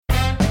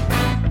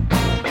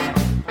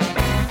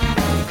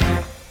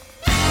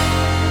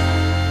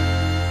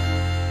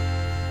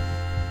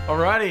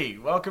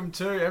Alrighty, welcome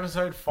to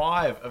episode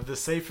 5 of the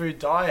Seafood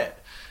Diet,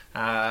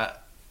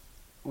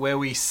 where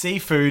we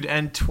seafood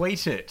and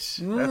tweet it.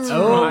 That's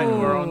right,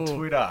 we're on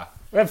Twitter.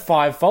 We have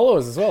 5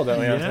 followers as well,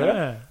 don't we? On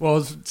Twitter? Well,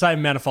 it's the same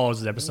amount of followers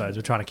as episodes.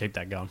 We're trying to keep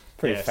that going.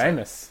 Pretty Yeah,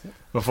 famous.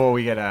 Before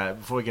we get a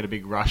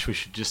big rush, we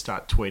should just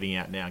start tweeting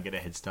out now and get a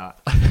head start.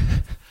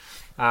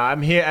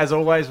 I'm here as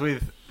always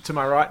with, to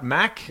my right,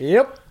 Mac,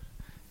 Yep.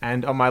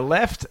 and on my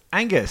left,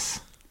 Angus.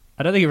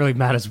 I don't think it really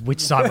matters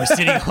which side we're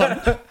sitting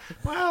on.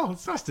 Well,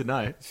 it's nice to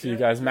know. So you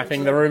guys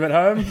mapping the room at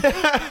home?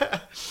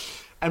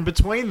 And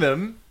between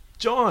them,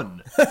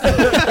 John.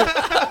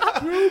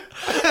 The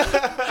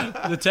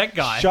tech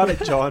guy. Shut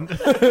it, John.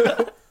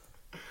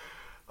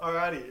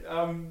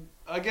 Alrighty.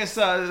 I guess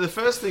the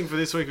first thing for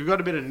this week, we've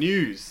got a bit of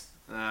news.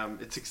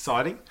 It's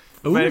exciting.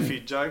 We've made a few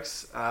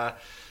jokes,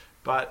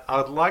 but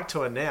I'd like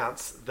to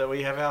announce that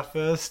we have our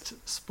first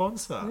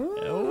sponsor.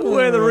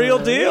 We're the real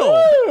deal.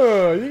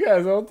 Oh, you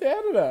guys all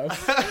doubted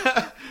us.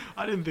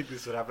 I didn't think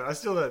this would happen. I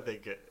still don't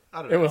think it.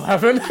 I don't It know. will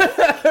happen.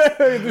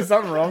 There's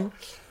something wrong.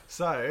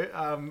 So,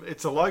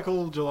 it's a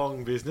local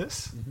Geelong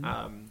business.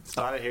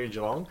 Started here in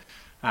Geelong.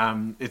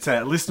 It's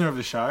a listener of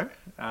the show,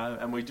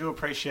 and we do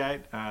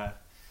appreciate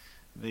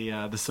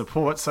the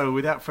support. So,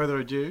 without further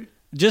ado,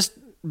 Just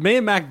me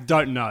and Mac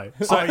don't know.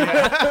 So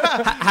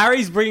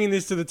Harry's bringing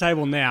this to the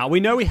table now.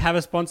 We know we have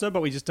a sponsor,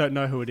 but we just don't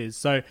know who it is.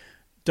 So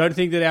don't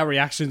think that our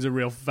reactions are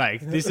real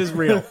fake. This is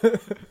real.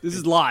 This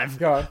is live.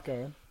 Go on.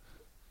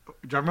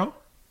 drum roll.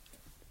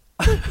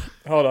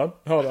 Hold on.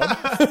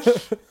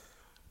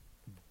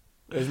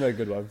 There's no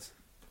good ones.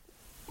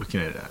 We can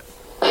edit that.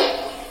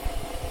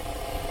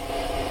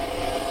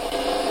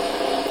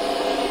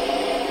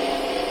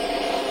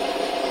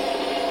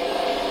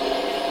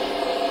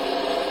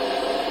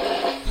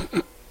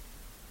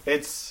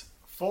 It's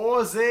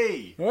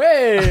 4Z.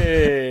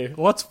 Hey!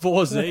 What's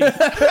 4Z?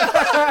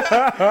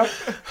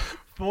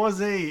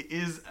 4Z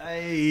is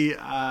a.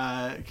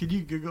 Can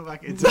you Google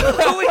like it's a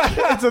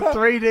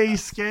 3D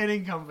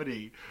scanning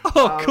company.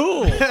 Oh,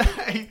 cool.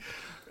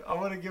 I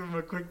want to give them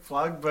a quick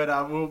plug, but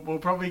we'll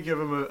probably give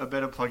them a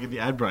better plug in the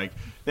ad break.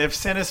 They've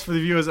sent us, for the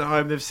viewers at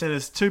home, they've sent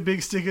us 2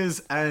 big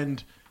stickers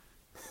and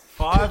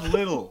 5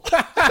 little.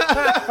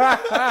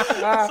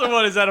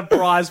 Someone is at a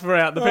prize for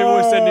out. The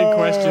people who send in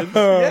questions.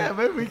 Yeah,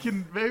 maybe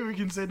we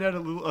can send out a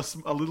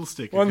little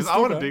sticker, One because I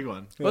want a sticker. big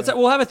one.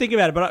 We'll have a think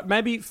about it, but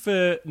maybe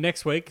for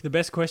next week, the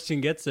best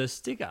question gets a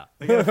sticker.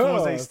 They get a 4Z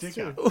Oh, that's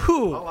sticker.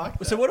 Ooh. I like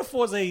that. So what do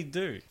 4Z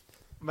do?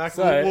 Mac,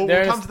 So, we'll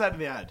there's- come to that in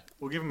the ad.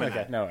 We'll give them an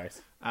Okay, ad. no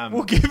worries.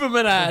 We'll give them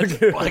an ad.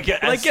 They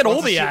get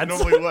all the Sponsorship ads.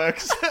 normally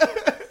works.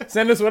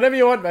 Send us whatever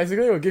you want,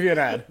 basically. We'll give you an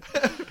ad.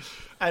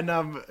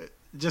 And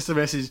just a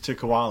message to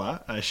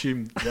Koala. I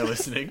assume they're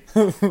listening.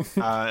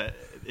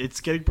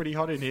 It's getting pretty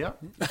hot in here.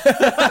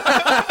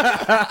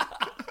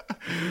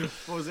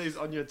 4Z's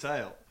on your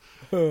tail.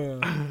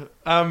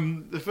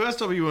 The first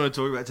topic we want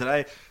to talk about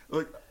today,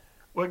 look,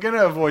 we're going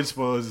to avoid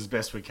spoilers as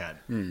best we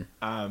can.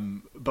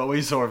 But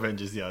we saw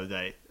Avengers the other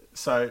day.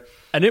 So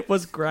And it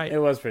was great. It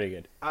was pretty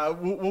good.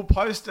 we'll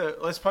post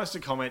let's post a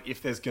comment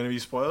if there's going to be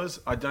spoilers.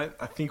 I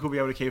think we'll be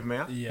able to keep them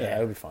out. Yeah,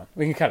 it'll be fine.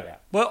 We can cut it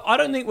out. Well, I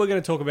don't think we're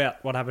going to talk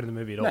about what happened in the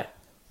movie at all. No.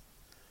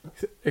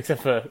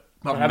 Except for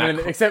Not what happened,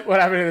 macro. except what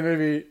happened in the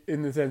movie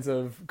in the sense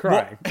of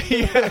crying.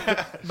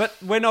 But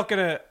we're not going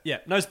to... Yeah,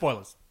 no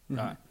spoilers. All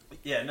right.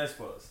 Yeah, no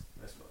spoilers.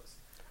 No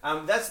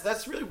spoilers.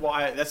 That's really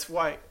why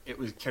it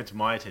was kept to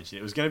my attention.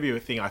 It was going to be a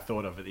thing I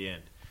thought of at the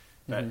end,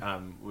 but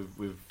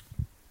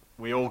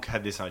we all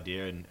had this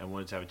idea and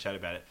wanted to have a chat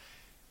about it.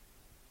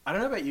 I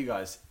don't know about you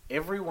guys.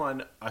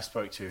 Everyone I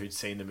spoke to who'd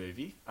seen the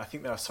movie, I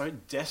think they were so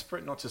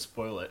desperate not to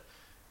spoil it,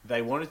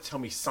 they wanted to tell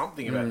me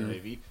something about the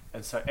movie,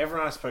 and so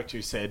everyone I spoke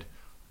to said,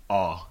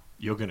 "Oh,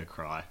 you're going to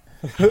cry."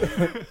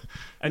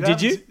 And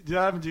did you? Did that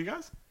happen to you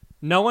guys?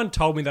 No one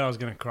told me that I was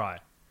going to cry.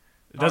 It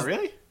Oh, doesn't-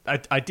 really?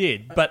 I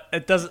did, but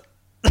it doesn't...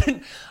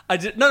 I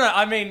did, no,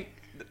 I mean,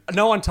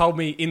 no one told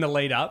me in the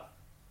lead up,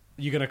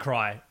 you're going to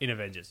cry in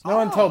Avengers. No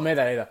one told me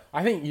that either.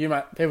 I think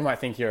people might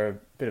think you're a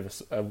bit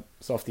of a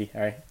softie,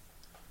 Harry.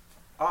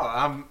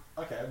 Oh,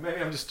 okay. Maybe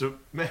I'm just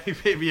maybe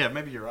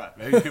you're right.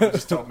 Maybe people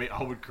just told me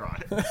I would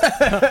cry,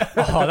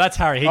 Oh, that's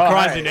Harry. He Oh,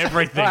 cries Harry. in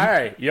everything. Oh,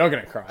 Harry, you're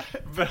going to cry.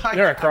 but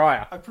You're a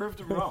crier. I proved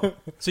them wrong.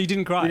 So you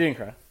didn't cry? You didn't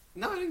cry.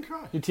 No, I didn't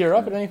cry. You tear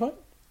up at any point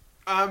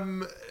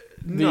No.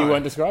 that you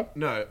won't describe?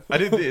 No, I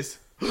did this.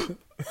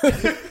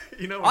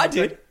 You know what I I'm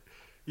saying? did.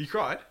 You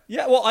cried?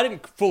 Yeah, well, I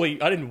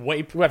didn't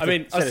weep. You have I to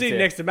mean, I shed a was sitting tear.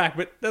 next to Mac,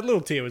 but that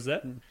little tear was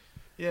there.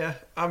 Yeah.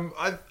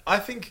 I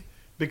think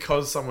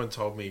because someone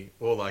told me,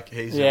 or like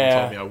he's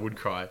Yeah. told me I would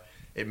cry,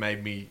 it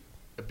made me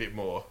a bit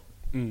more,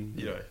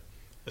 a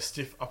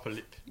stiff upper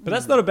lip. But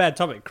that's not a bad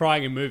topic,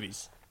 crying in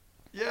movies.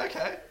 Yeah.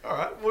 Okay. All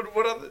right.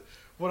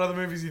 What other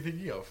movies are you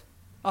thinking of?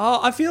 Oh,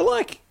 I feel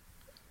like...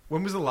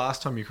 When was the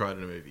last time you cried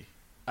in a movie?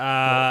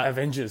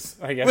 Avengers,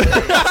 I guess.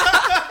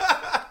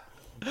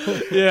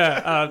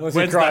 Yeah, Unless you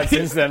Wednesday. cried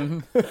since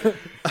then.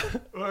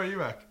 Where are you,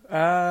 Mac?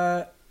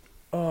 Last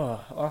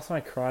time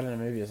I cried in a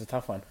movie is a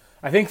tough one.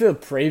 I think the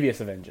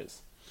previous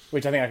Avengers.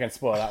 which I think I can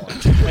spoil that one.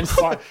 When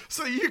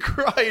So you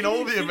cry in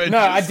all the Avengers? no,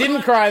 I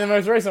didn't cry in the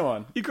most recent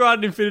one. You cried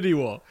in Infinity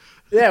War.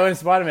 Yeah, when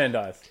Spider-Man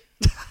dies.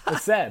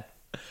 It's sad.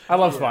 I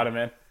love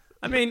Spider-Man.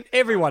 I mean,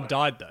 everyone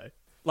died though.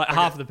 Like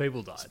half of the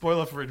people died.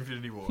 Spoiler for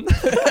Infinity War.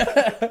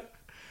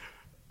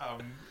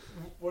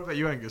 What about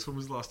you, Angus? When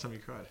was the last time you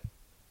cried?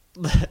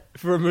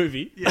 For a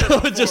movie. Yeah,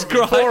 Or just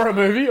cry. For a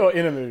movie or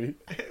in a movie?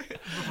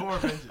 Before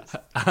Avengers.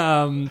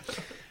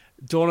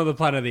 Dawn of the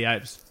Planet of the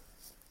Apes.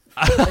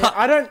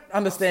 I don't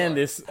understand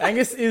this.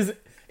 Angus is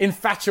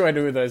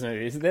infatuated with those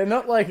movies. They're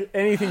not like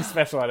anything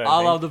special, I don't I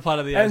think. love the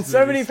Planet of the Apes. And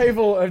so many movies.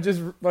 people have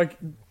just like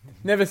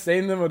never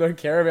seen them or don't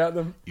care about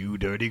them. You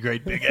dirty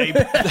great big ape.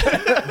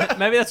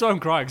 Maybe that's why I'm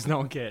crying, because no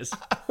one cares.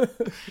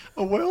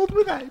 A world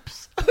with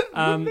apes.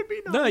 Wouldn't it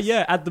be nice? No,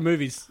 yeah, at the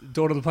movies,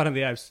 Dawn of the Planet of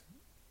the Apes.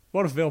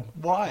 What a film.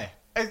 Why?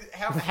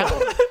 How?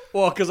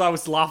 Well, because I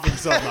was laughing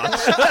so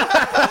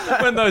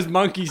much when those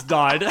monkeys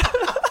died.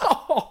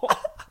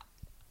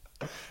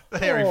 The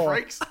hairy Oh.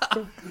 freaks.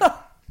 I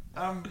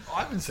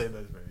haven't seen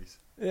those movies.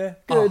 Yeah,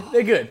 good.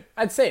 They're good.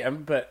 I'd see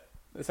them, but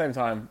at the same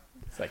time,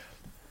 it's like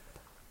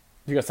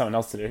you got something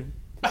else to do.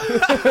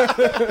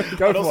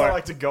 Go I'd also for it.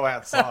 like to go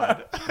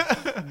outside.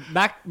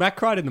 Mac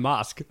cried in The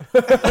Mask.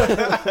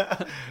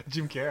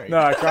 Jim Carrey. No,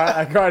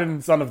 I cried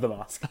in Son of the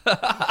Mask.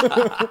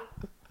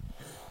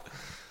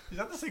 Is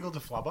that the sequel to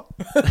Flubber?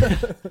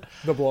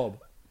 The Blob.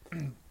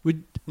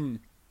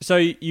 So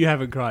you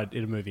haven't cried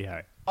in a movie,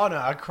 Harry? Oh no,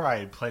 I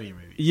cried in plenty of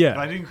movies. Yeah.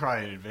 But I didn't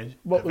cry in Avenger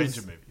What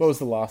movies. was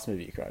the last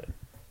movie you cried in?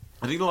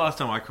 I think the last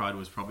time I cried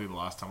was probably the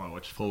last time I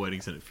watched Four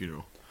Weddings and a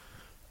Funeral.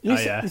 You, Oh,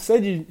 s- yeah. you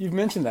said you've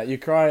mentioned that. You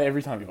cry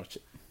every time you watch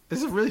it.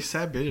 There's a really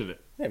sad bit in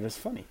it. Yeah, but it's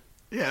funny.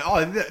 Yeah,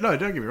 no,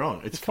 don't get me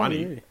wrong. It's a funny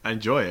funny. movie. I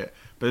enjoy it.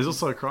 But there's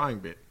also a crying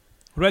bit.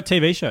 What about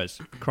TV shows?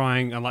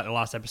 Crying on like the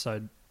last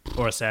episode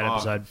or a sad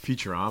episode?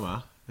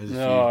 Futurama. There's a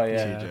few, Oh, few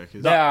yeah.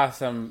 jokers. There are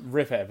some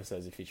ripper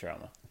episodes of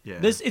Futurama. Yeah.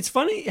 It's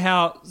funny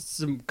how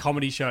some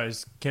comedy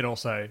shows can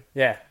also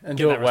Yeah, and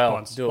get do that it well.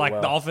 response. Do it Like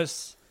well. The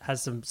Office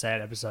has some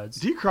sad episodes.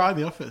 Do you cry in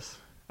The Office?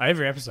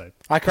 Every episode.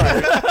 I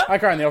cry. I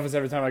cry in the office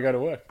every time I go to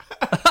work.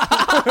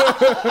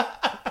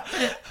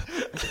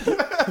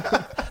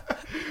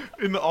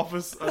 In The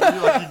Office,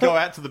 you go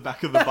out to the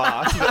back of the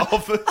bar to the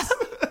office.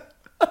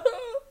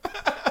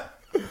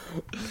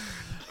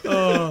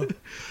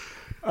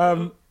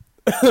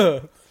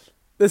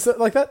 There's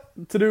like that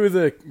to do with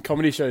the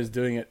comedy shows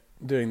doing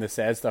the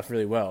sad stuff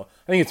really well.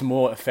 I think it's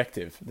more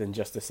effective than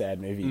just a sad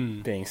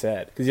movie being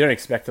sad because you don't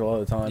expect it a lot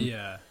of the time.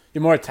 Yeah.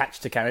 You're more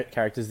attached to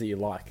characters that you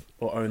like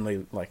or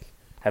only like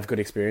have good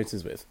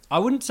experiences with. I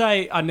wouldn't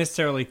say I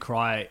necessarily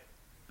cry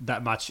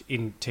that much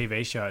in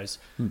TV shows,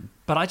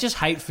 but I just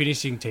hate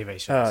finishing TV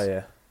shows. Oh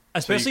yeah.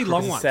 Especially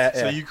long ones. sad.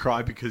 So Yeah. you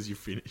cry because you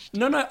finished.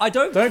 No, I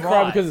don't Don't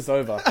cry because it's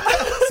over.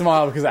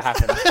 Smile because it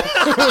happened.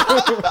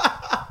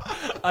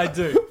 I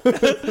do.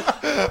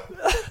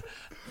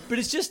 But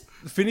it's just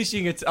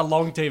finishing a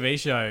long TV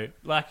show.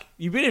 Like,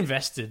 you've been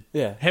invested.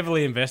 Yeah.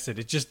 Heavily invested.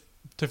 It's just,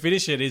 to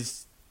finish it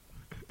is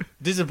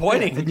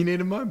disappointing. And you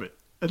need a moment.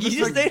 And You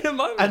that's just need a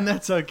moment. And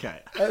that's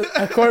okay.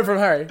 A quote from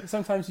Harry: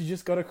 "Sometimes you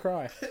just gotta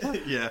cry."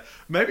 Yeah,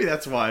 maybe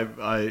that's why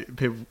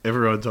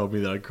everyone told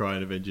me that I'd cry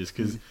in Avengers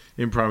because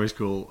in primary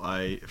school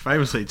I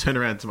famously turned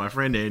around to my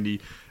friend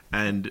Andy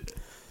and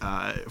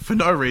for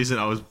no reason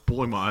I was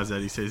bawling my eyes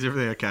out. He says,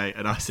 "Everything okay?"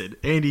 And I said,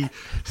 "Andy,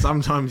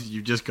 sometimes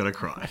you just gotta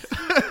cry."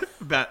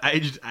 About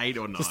aged 8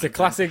 or 9. Just a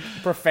classic,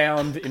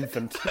 profound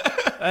infant.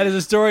 That is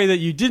a story that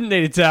you didn't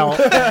need to tell.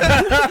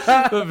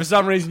 But for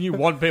some reason, you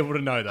want people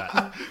to know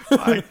that.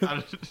 What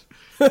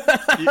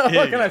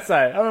What can I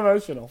say? I'm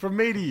emotional. From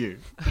me to you.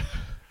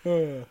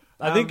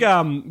 I think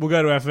we'll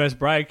go to our first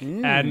break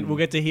and we'll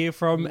get to hear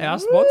from our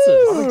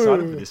sponsors. I'm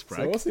excited for this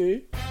break.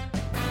 Saucy.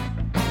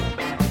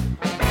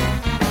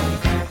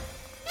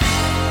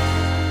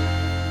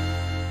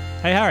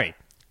 Hey, Harry,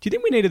 do you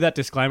think we needed that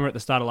disclaimer at the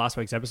start of last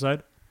week's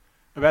episode?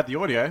 About the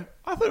audio,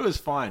 I thought it was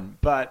fine,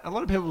 but a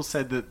lot of people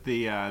said that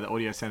the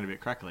audio sounded a bit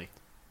crackly.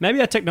 Maybe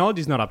our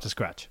technology's not up to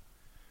scratch.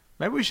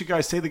 Maybe we should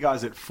go see the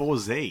guys at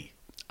 4Z.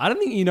 I don't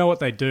think you know what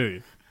they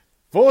do.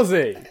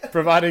 4Z,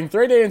 providing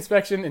 3D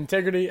inspection,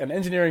 integrity, and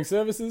engineering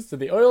services to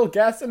the oil,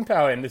 gas, and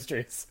power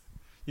industries.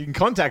 You can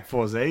contact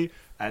 4Z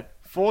at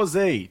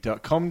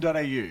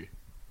 4z.com.au.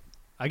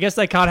 I guess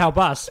they can't help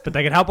us, but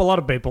they can help a lot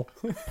of people.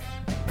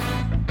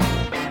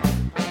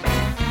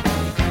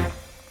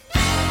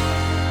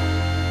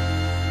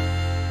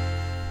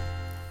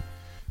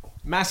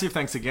 Massive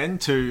thanks again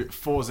to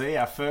 4Z,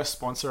 our first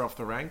sponsor off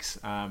the ranks.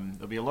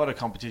 There'll be a lot of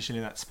competition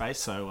in that space,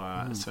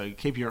 so so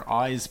keep your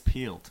eyes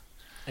peeled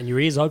And your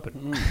ears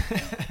open.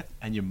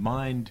 and your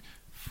mind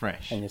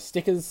fresh. And your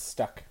stickers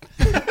stuck.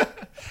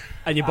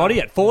 And your body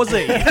at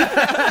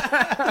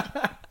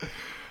 4Z.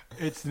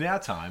 It's now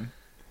time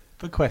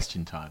for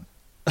question time.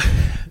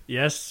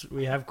 Yes,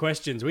 we have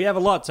questions. We have a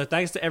lot, so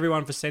thanks to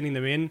everyone for sending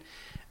them in.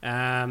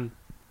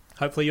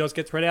 Hopefully yours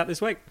gets read out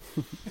this week.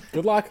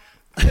 Good luck.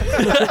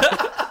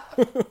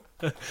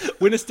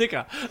 Win a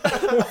sticker.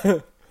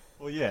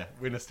 Well, yeah,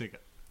 win a sticker.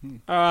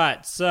 All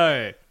right,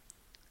 so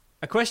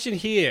A question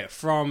here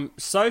from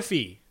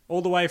Sophie,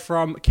 all the way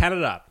from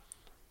Canada.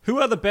 Who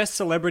are the best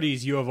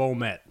celebrities you have all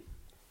met?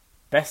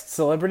 Best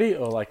celebrity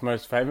or like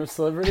most famous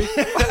celebrity?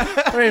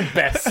 I mean,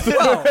 best.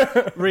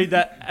 Read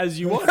that as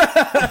you want.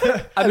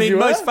 I mean, you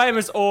most are?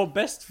 famous or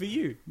best for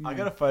you. I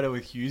got a photo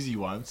with Husey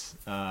once.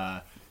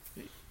 It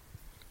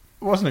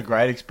wasn't a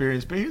great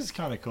experience, but he was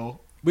kind of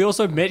cool. We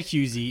also met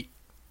Husey.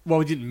 Well,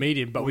 we didn't meet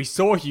him, but we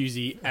saw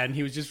Husey, and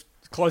he was just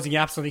closing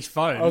apps on his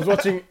phone.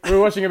 We were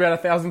watching about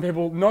 1,000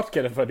 people not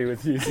get a photo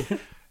with you.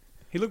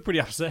 He looked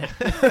pretty upset.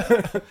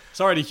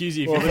 Sorry to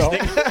Husey if you're Well,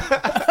 listening.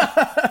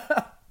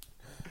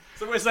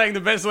 So we're saying the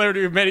best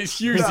celebrity we've met is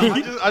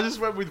Husey. I just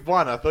went with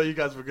one. I thought you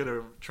guys were going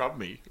to trump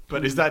me.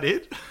 But is that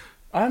it?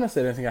 I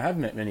honestly don't think I have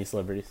met many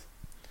celebrities.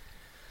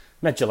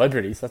 Met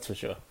celebrities, that's for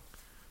sure.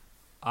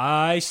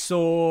 I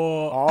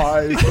saw...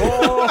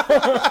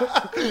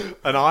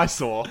 An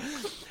eyesore.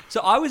 So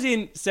I was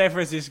in San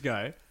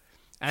Francisco,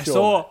 and Sure. I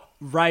saw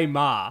Ray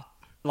Ma,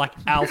 like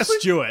Al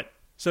Stewart.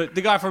 So the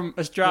guy from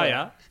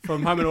Australia,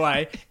 from Home and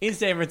Away, in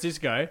San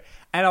Francisco.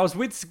 And I was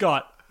with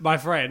Scott, my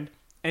friend,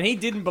 and he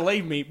didn't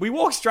believe me. We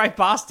walked straight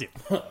past him.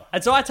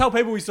 And so I tell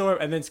people we saw him,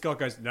 and then Scott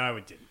goes, no,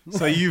 we didn't.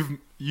 So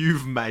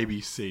you've maybe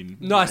seen.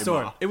 No, I Neymar.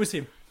 saw him. It was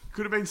him.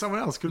 Could have been someone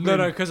else. Could have No, been,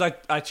 no, because I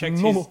checked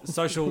his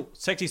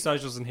sexy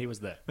socials, and he was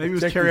there. Maybe it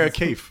was Check Kerry this.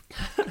 O'Keefe.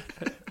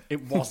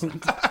 It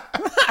wasn't.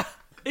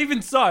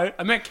 Even so,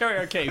 I met Kerry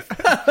O'Keefe.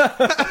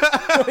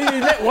 You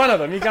met one of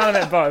them, you can't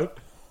have met both.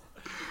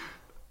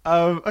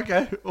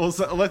 Okay.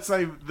 Also, let's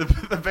say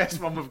the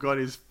best one we've got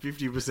is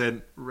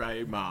 50%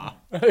 Ray Ma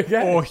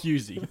Okay. Or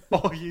Husey.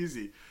 or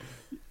Husey.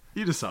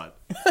 You decide.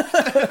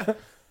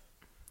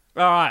 All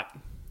right.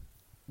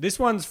 This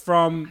one's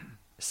from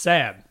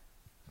Sam.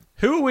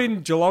 Who will win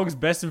Geelong's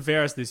best and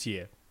fairest this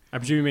year? I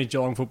presume you mean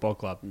Geelong Football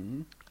Club.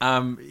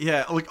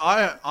 Yeah. Look,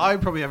 I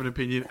probably have an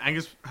opinion.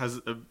 Angus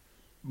has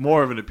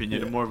more of an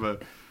opinion and more of a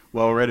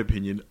well-read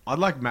opinion. I'd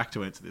like Mac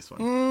to answer this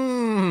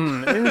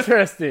one.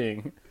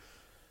 Interesting.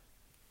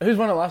 Who's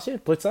won it last year?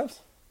 Blitzabs?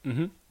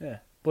 Mm-hmm. Yeah,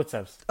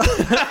 Blitzabs.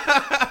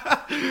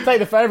 Take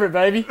the favourite,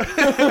 baby.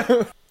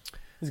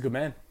 He's a good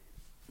man.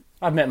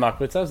 I've met Mark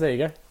Blitzabs. There you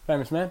go.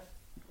 Famous man.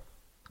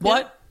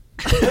 What?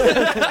 He's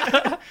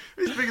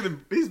bigger than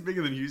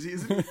Husey,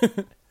 isn't he?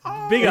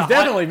 Bigger. He's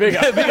definitely bigger.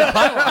 Bigger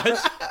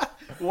height-wise.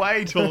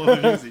 Way taller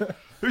than Husey.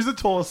 Who's the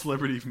tallest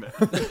celebrity you've met?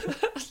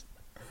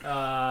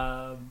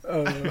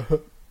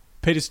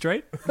 Peter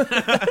Street.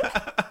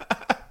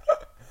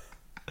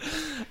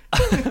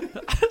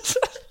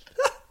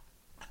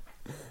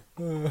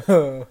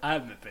 I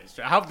haven't met Peter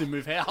Street. I helped him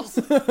move house.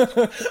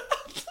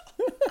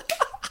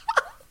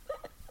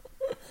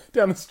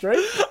 Down the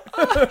street.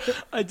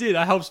 I did.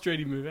 I helped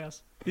Streety move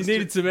house. He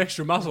needed some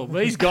extra muscle,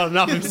 but he's got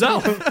enough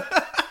himself.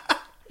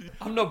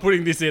 I'm not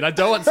putting this in. I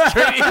don't want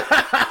Streety.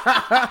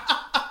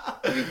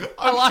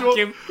 I like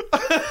him.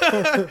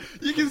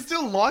 You can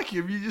still like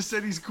him. You just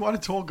said he's quite a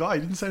tall guy.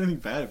 You didn't say anything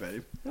bad about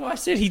him. Well, I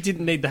said he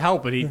didn't need the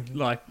help, but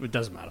it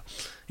doesn't matter.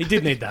 He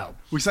did need the help.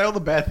 We say all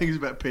the bad things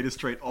about Peter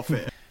Street off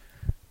air.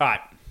 All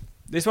right.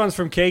 This one's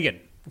from Keegan,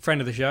 a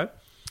friend of the show.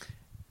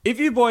 If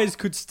you boys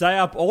could stay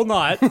up all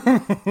night,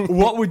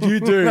 what would you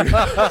do?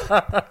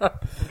 The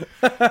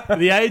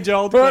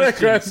age-old What a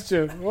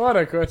question. question. What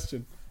a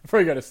question.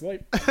 Before you go to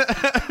sleep.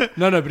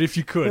 No, but if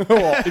you could.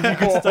 If you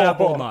could stay up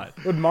all night.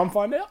 Would Mum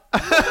find out?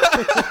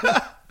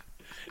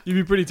 You'd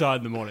be pretty tired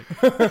in the morning.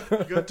 You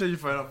got to turn your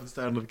phone off and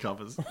stay under the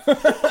covers.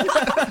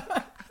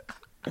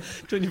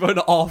 Turn your phone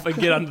off and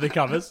get under the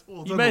covers. Well,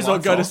 You turn may the as well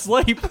lights go to off.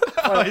 sleep.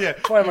 Oh yeah,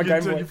 Play my you can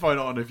Game turn Boy. your phone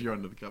on if you're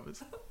under the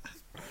covers.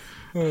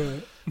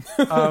 I'd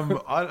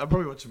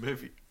probably watch a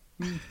movie.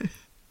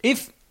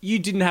 If you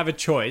didn't have a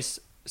choice,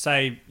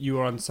 say you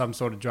were on some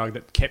sort of drug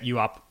that kept you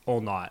up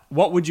all night,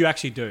 what would you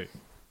actually do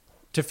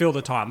to fill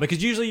the time?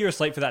 Because usually you're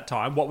asleep for that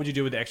time. What would you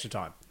do with the extra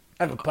time?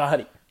 Have a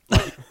party.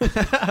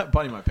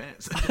 Bunny my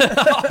pants.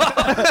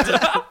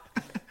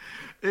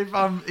 If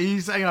are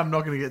you saying I'm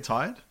not going to get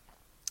tired?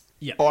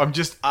 Yeah. Or I'm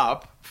just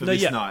up for No,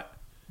 this yeah. night.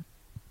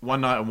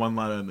 One night and one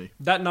night only.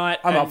 That night,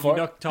 I'm and up for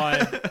you're it. not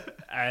tired,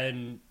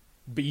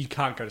 but you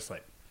can't go to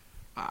sleep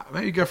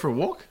Maybe go for a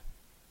walk.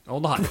 all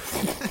night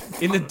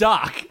in the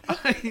dark.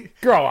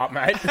 Grow up,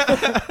 mate.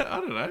 I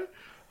don't know.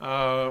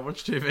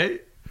 Watch TV.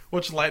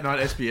 Watch late night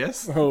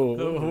SBS. Oh.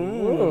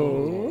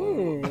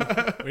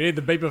 We need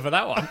the beeper for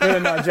that one. Bit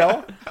of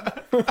Nigella.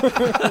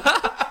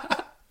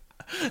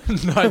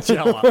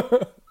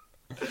 Nigella.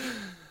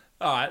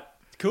 All right,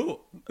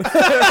 cool.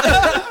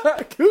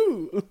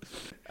 Cool.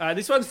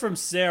 This one's from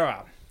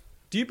Sarah.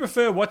 Do you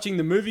prefer watching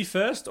the movie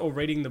first or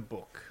reading the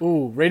book?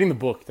 Ooh, reading the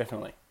book,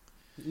 definitely.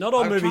 Not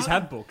all I'm movies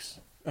trying- have books.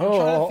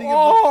 trying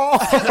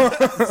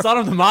to think Son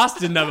of the Master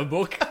didn't have a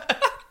book.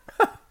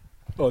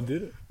 Oh,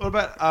 did it? What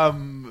about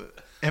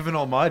Evan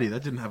Almighty?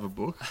 That didn't have a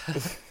book.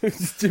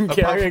 It's Jim Apart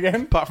Carrey from-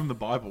 again. Apart from the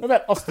What Bible.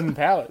 about Austin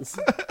Powers?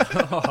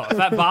 Oh,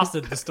 that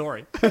bastard, the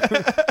story.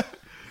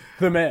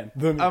 The man.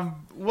 The man.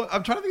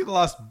 I'm trying to think of the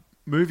last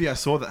movie I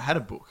saw that had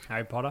a book.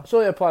 Harry Potter.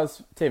 Surely it applies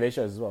to TV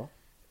shows as well.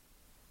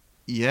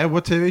 Yeah,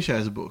 what TV show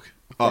has a book?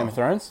 Game of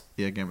Thrones.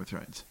 Yeah, Game of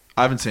Thrones.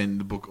 I haven't seen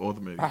the book or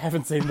the movie. I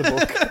haven't seen the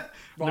book.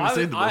 Never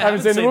seen the book. I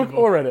haven't seen the book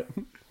or read it.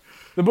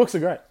 The books are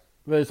great,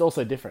 but it's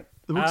also different.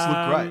 The books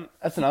look great.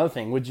 That's another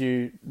thing. Would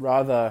you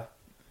rather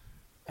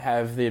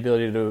have the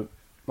ability to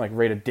like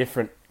read a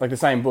different, like the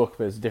same book,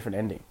 but it's a different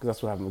ending? Because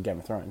that's what happened with Game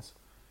of Thrones.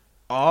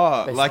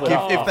 Oh, They like split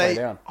up if halfway they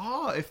down.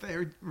 if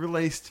they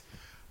released,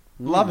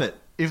 love it.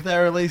 If they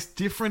released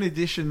different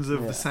editions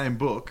of Yeah. the same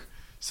book,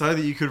 so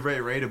that you could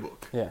reread a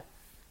book. Yeah.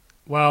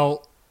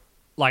 Well,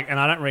 like, and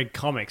I don't read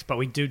comics, but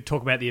we do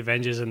talk about the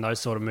Avengers and those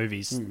sort of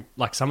movies.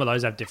 Like, some of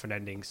those have different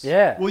endings.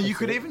 Yeah. Well, you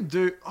could even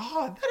do.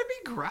 Oh, that'd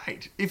be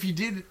great if you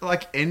did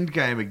like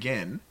Endgame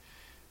again,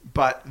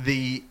 but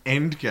the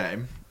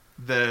Endgame,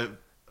 the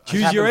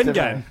Choose your end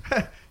happens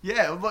game.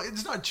 yeah, look,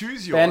 it's not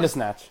choose yours,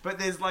 Bandersnatch. but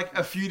there's like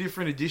a few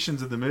different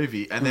editions of the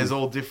movie, and there's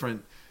all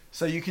different.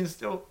 So you can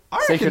still.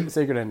 I reckon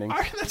Secret endings.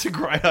 that's a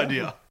great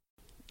idea.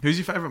 Who's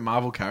your favorite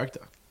Marvel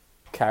character?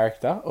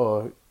 Character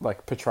or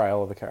like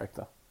portrayal of a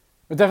character?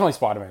 But definitely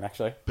Spider-Man,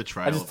 actually.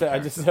 Portrayal. I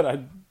just said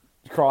I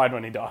cried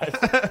when he died.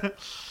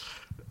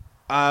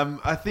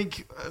 I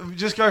think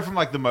just go from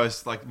like the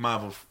most like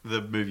Marvel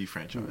the movie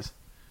franchise.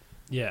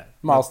 Yeah.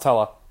 Miles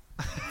Teller.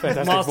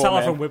 Fantastic Miles Four Teller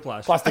man. from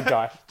Whiplash. Plastic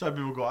guy. Tobey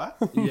Maguire,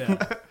 Yeah.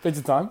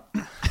 Pizza time.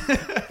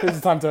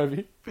 Pizza time,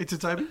 Toby. Peter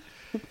Toby.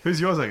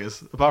 Who's yours? I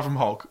guess apart from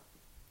Hulk.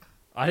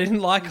 I didn't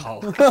like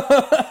Hulk.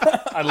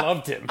 I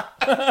loved him.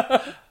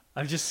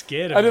 I'm just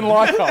scared of I him. didn't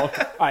like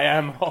Hulk. I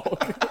am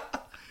Hulk.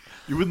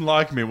 You wouldn't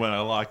like me when I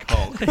like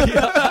Hulk.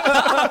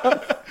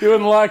 You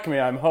wouldn't like me.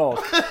 I'm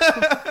Hulk.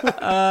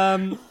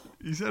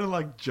 You sounded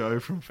like Joe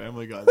from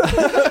Family Guy.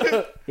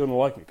 You wouldn't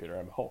like me, Peter.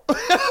 I'm Hulk.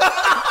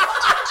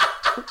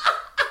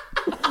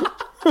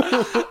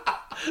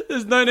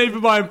 There's no need for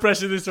my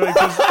impression this week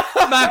because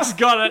Max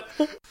got it.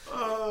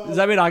 Does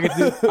that mean I get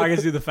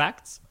to do the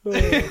facts?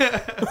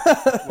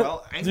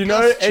 Well, Do you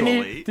know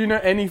any? Do you know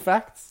any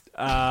facts?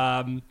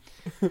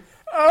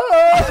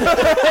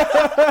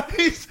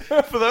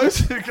 For those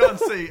who can't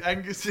see,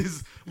 Angus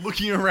is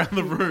looking around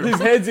the room His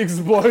head's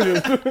exploded.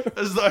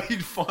 as though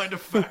he'd find a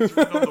fact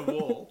written on the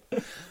wall.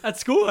 At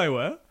school they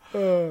were. They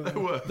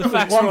were. The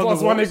facts One were on plus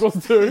the one walls.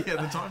 equals two. Yeah,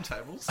 the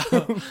timetables.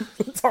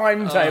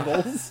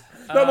 Timetables.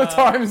 Not the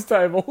times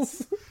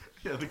tables.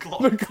 Yeah, the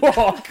clock. The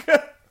clock.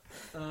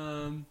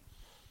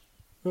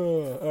 What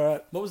All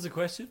right. was the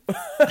question?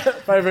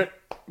 Favorite.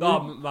 Oh,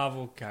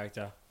 Marvel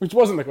character. Which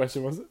wasn't the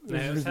question, was it? No,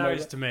 it was Just Harry's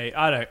made to me.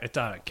 I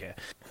don't care.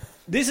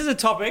 This is a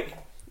topic,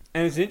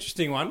 and it's an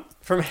interesting one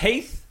from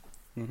Heath.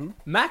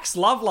 Max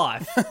Love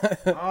Life,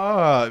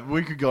 Oh,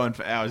 we could go on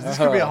for hours. This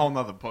could be a whole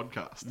nother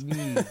podcast.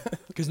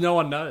 because no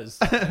one knows,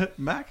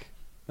 Mac?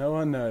 No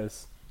one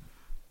knows.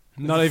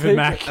 not It's a even secret.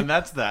 Mac. And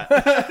that's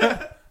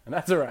that. And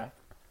that's a wrap.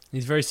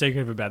 He's very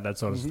secretive about that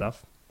sort of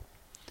stuff.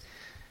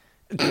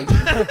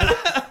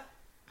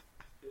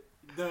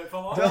 Tell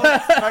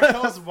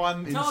us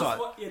one Tell us insight.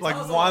 what- yeah, tell like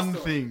us the one whole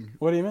story. thing.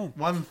 What do you mean?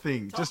 One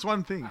thing. Just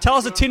one thing. Tell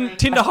us a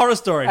Tinder horror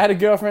story. I had a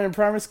girlfriend in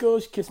primary school.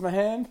 She kissed my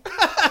hand.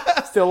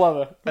 Still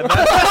love her.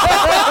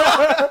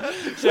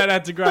 Shout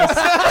out to Grace.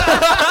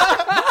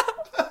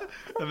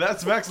 And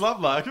that's Mac's love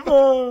life.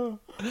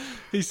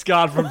 He's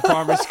scarred from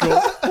primary school.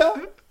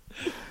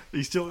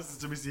 He still listens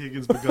to Missy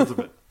Higgins because of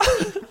it.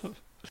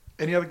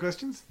 Any other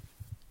questions?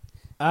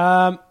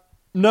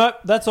 No,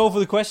 that's all for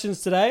the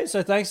questions today.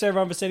 So thanks to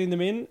everyone for sending them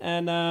in.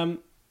 And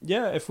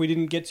yeah, if we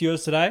didn't get to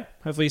yours today,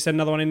 hopefully you send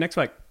another one in next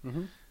week.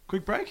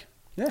 Quick break?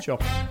 Yeah. Sure.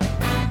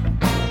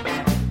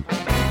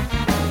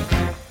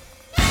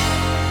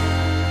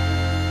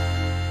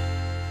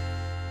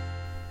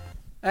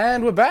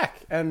 And we're back.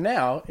 And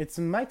now it's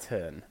my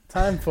turn.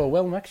 Time for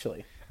Well,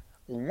 Actually.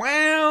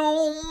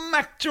 Well,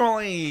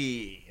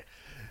 actually,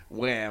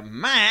 where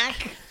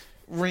Mac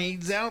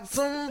reads out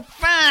some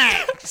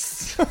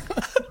facts.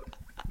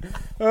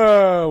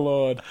 Oh,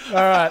 Lord. All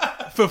right.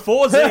 For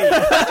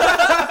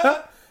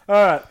 4Z. All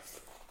right.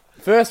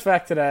 First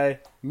fact today.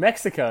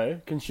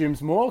 Mexico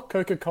consumes more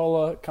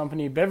Coca-Cola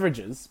company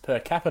beverages per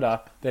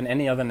capita than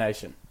any other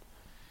nation.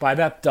 By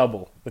about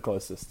double the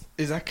closest.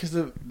 Is that because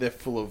they're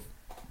full of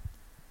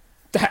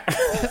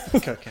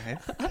cocaine?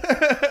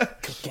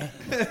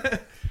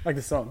 Like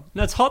the song.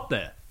 No, it's hot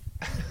there.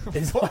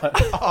 It's what?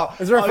 Oh,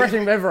 It's a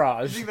refreshing I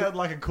beverage. think they'd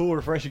like a cool,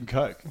 refreshing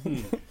Coke.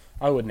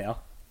 I would now.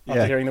 Yeah.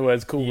 After hearing the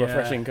words cool, Yeah.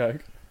 refreshing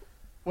Coke.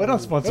 We're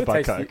not sponsored by What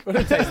a tasty, Coke. what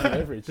a tasty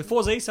beverage. Does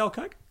 4Z sell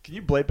Coke? Can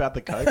you bleep out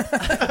the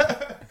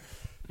Coke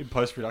in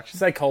post-production?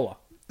 Say cola.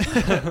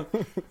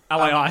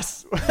 LA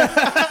Ice.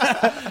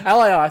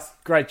 LA Ice,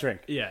 great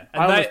drink. Yeah.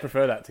 I And always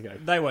prefer that to go.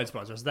 they won't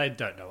sponsor us. They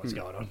don't know what's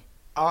going on.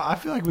 I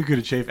feel like we could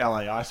achieve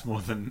LA Ice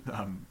more than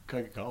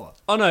Coca-Cola.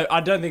 Oh, no,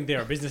 I don't think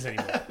they're a business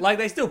anymore. Like,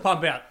 they still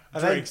pump out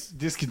Are they drinks.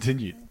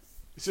 discontinued?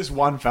 It's just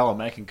one fella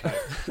making Coke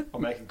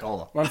or making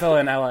cola. One fella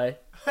in LA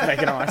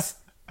making ice.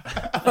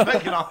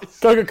 Making ice.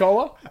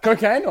 Coca-Cola?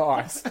 Cocaine or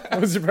ice?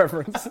 What's your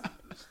preference?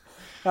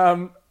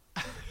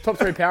 Top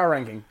 3 power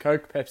ranking.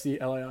 Coke, Pepsi,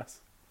 LA Ice.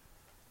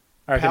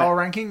 I reckon Power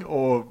ranking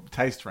or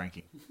taste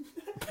ranking?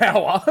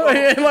 power,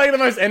 like the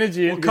most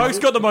energy. Well, Coke's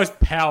got the most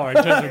power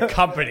in terms of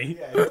company.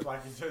 Yeah,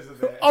 like in terms of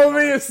their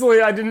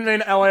Obviously, I didn't mean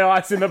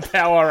LAIs in the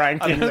power I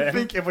ranking don't there.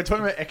 think if we're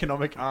talking about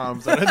economic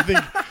arms, I don't think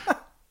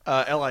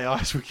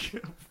LAIs would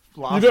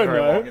last You don't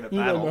very know. long in a You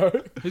battle. don't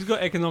know. Who's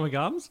got economic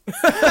arms?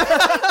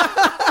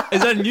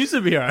 Is that a new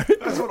superhero?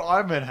 That's what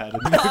Iron Man had.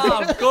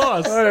 Oh, of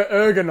course.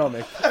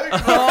 Ergonomic.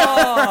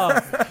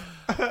 Oh,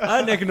 I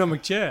had an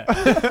economic chair.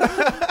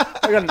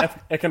 I got an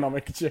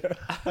economic chair.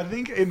 I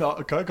think in the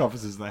Coke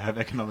offices they have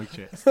economic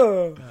chairs.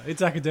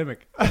 It's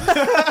academic. All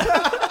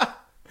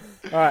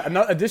right,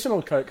 another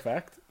additional Coke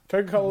fact.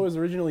 Coca-Cola was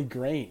originally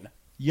green.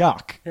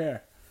 Yuck. Yeah,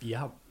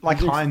 Yeah. Like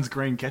Heinz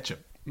green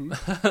ketchup.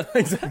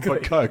 exactly.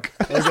 But Coke.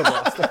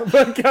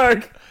 But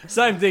Coke.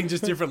 Same thing,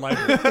 just different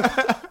label.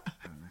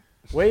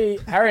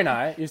 Harry and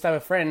I used to have a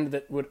friend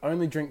that would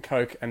only drink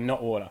Coke and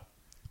not water.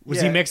 Was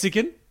he Yeah.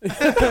 Mexican?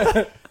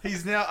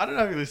 He's now, I don't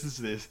know if he listens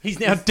to this. He's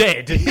now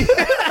dead.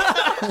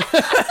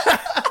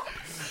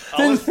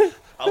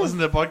 I'll listen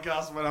to the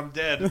podcast when I'm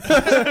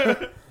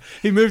dead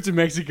He moved to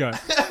Mexico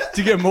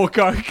to get more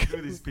Coke.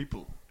 with these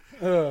people.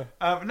 Uh,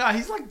 No,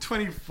 he's like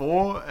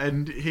 24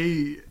 and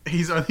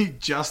he's only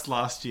just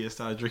last year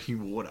started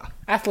drinking water.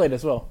 athlete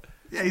as well.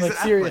 Yeah, he's Like an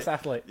serious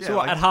athlete. athlete. Yeah, So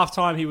like- at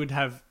halftime he would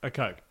have a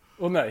Coke.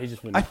 Well, no, he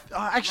just wouldn't.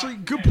 actually,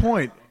 good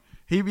point.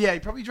 He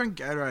probably drank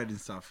Gatorade and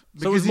stuff.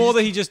 So it was more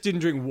that he just didn't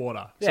drink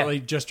water. Yeah. So he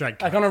just drank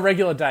Coke. Like on a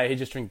regular day, he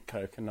just drink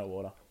Coke and not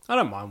water. I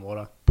don't mind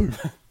water.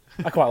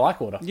 I quite like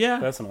water. Yeah.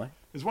 Personally,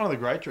 It's one of the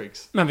great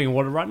drinks. I'm having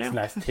water right now.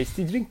 nice,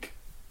 tasty drink.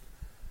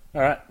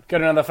 All right,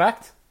 got another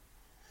fact.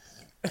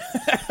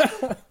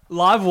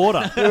 Live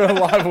water.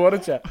 Live water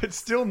chat. It's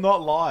still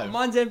not live.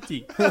 Mine's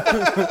empty. All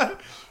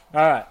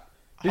right.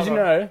 Did you Hold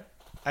know?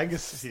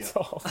 Angus is here.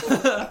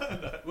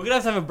 We're gonna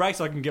have to have a break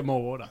so I can get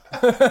more water.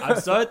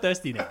 I'm so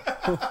thirsty now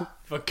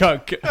for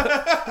Coke.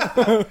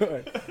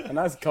 A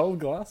nice cold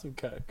glass of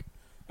Coke.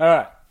 All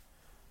right.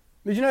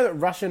 Did you know that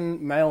Russian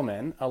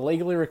mailmen are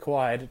legally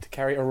required to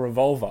carry a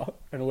revolver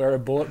and wear a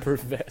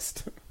bulletproof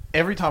vest?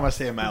 Every time I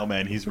see a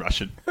mailman, he's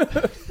Russian.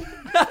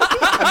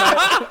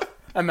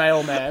 A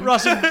mailman.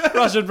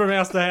 Russian from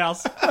house to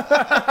house.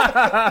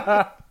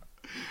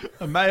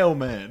 A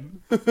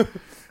mailman.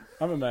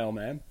 I'm a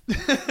mailman. Do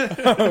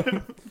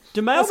scary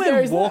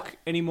mailmen is walk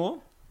anymore?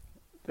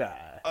 They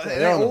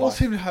they're on the all bike.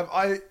 seem to have.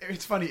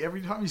 It's funny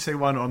every time you see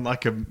one on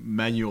like a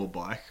manual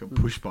bike, a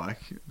push bike.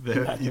 You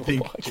Manual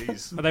think, bike.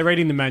 geez, Are they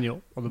reading the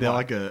manual on the they're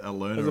bike? like a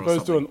learner As or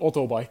opposed to something. an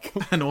auto bike.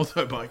 An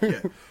auto bike.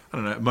 Yeah, I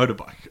don't know, a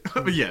motorbike.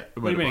 But yeah, a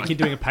What do you mean? A motorbike. kid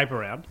doing a paper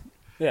round?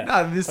 Yeah.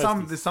 No, there's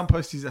Posties. some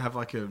posties that have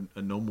like a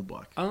normal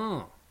bike,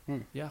 Oh,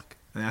 yuck.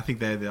 and I think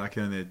they're like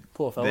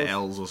Poor they're fellas.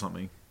 L's or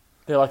something.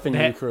 They're like the new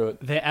They're, crew at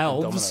they're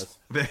elves.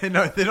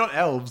 Domino's. They're not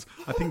elves.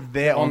 I think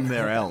they're on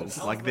their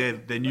L's. Like they're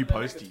new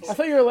posties. I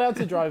thought you were allowed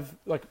to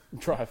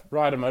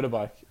ride a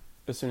motorbike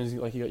as soon as you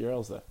got your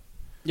L's there.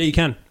 Yeah, you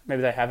can.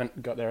 Maybe they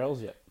haven't got their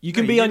L's yet. You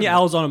can No, be you on need your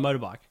them. L's on a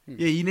motorbike.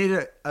 Yeah, you need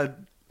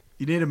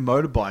a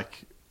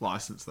motorbike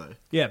license though.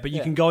 Yeah, but you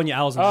Yeah. can go on your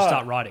L's and just Oh.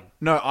 start riding.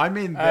 No, I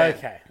mean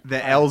Okay.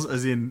 the L's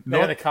as in They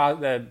not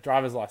got the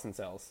driver's license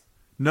L's.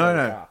 no for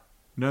the no car.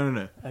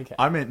 no. Okay.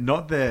 I meant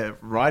not their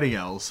riding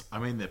L's. I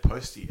mean their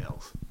postie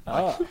L's.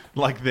 Oh.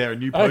 Like they're a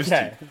new postie,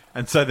 Okay.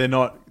 and so they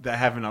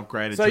haven't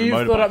upgraded. So to the you've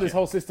motorbike thought up this yet.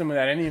 whole system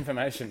without any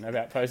information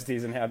about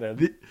posties and how they're...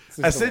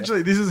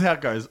 Essentially, this is how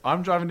it goes.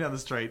 I'm driving down the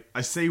street,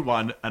 I see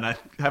one, and I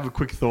have a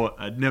quick thought.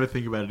 I'd never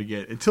think about it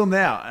again until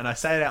now, and I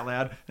say it out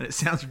loud, and it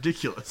sounds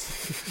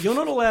ridiculous. You're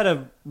not allowed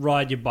to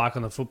ride your bike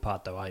on the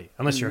footpath, though, are you?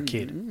 Unless you're a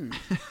kid. Mm.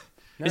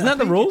 Isn't that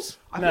the rules?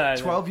 I No, think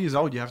no. 12 years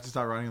old, you have to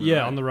start riding on the Yeah,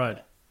 road. on the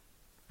road.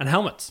 And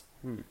helmets.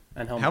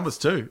 And helmet. Helmets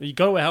too. You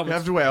got to wear You helmets.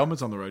 have to wear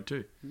helmets on the road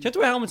too. Do you have to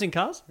wear helmets in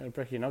cars? Gonna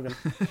break your noggin.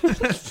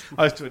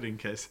 I just do it in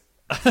case.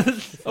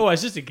 Oh,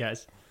 it's just in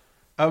case.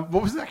 What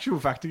was the actual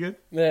fact again?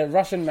 The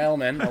Russian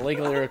mailmen are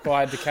legally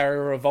required to carry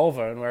a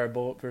revolver and wear a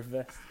bulletproof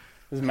vest.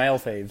 This is mail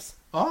thieves.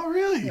 Oh,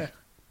 really?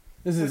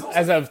 This is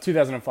as of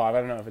 2005. I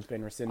don't know if it's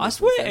been rescinded. I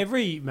swear since then.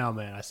 every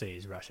mailman I see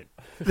is Russian.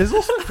 There's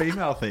also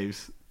female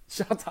thieves.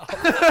 Shut up.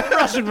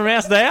 Russian from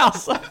house to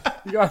house.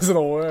 You guys are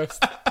the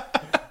worst.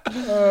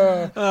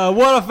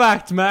 What a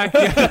fact, Mac.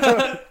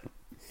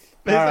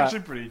 That's Alright. actually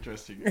pretty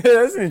interesting.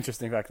 That's an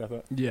interesting fact, I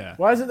thought. yeah.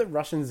 Why is it that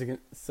Russians are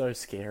so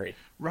scary?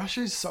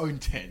 Russia's so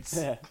intense.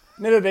 Yeah.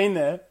 Never been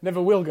there.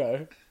 Never will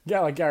go.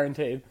 Yeah, like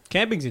guaranteed.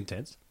 Camping's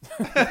intense.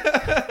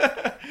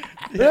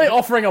 Really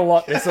offering a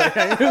lot this week.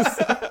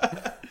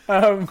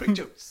 Quick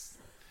jokes.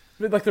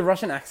 But like the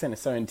Russian accent is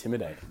so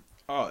intimidating.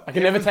 Oh, I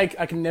can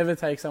never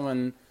take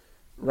someone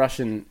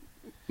Russian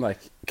like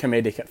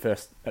comedic at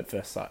first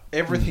sight.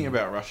 everything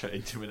about Russia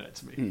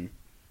intimidates me.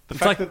 The It's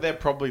fact like- that they're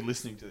probably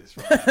listening to this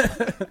right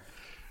now.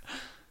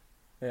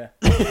 Yeah.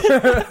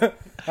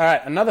 All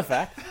right, another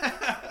fact.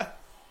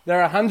 There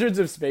are hundreds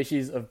of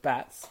species of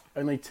bats.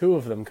 Only 2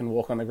 of them can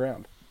walk on the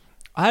ground.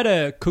 I had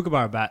a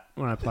kookaburra bat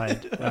when I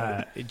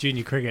played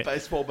junior cricket.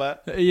 Baseball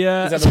bat.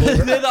 Yeah, Is that the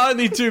ball- they're the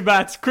only 2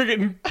 bats, cricket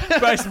and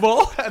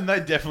baseball. And they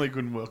definitely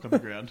couldn't work on the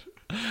ground.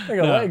 They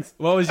got legs.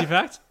 What was your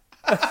fact?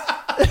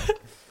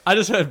 I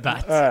just heard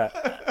bats. All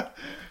right.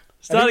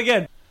 Start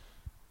again.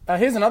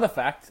 Here's another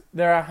fact.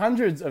 There are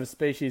hundreds of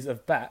species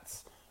of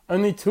bats.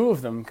 Only 2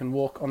 of them can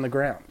walk on the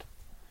ground.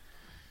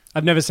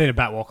 I've never seen a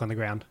bat walk on the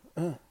ground.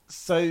 So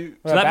So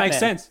that makes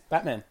sense.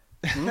 Batman.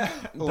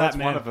 Well, that's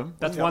one of them.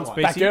 That's What's one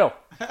the other species.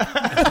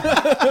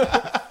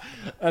 Batgirl.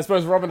 I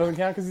suppose Robin doesn't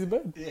count because he's a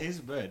bird. Yeah, he's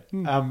a bird.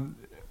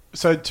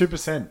 So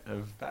 2%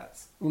 of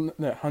bats. Well,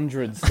 no,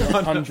 hundreds,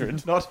 not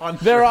hundred. Not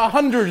 100. There are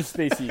 100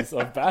 species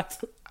of bats.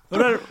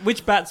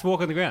 Which bats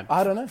walk on the ground?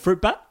 I don't know.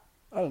 Fruit bat?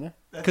 I don't know.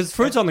 Because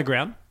fruit's on the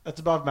ground. That's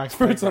above max.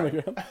 Fruit's pay on the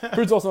grade. ground.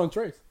 Fruit's also on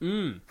trees.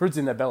 Fruit's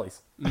in their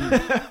bellies.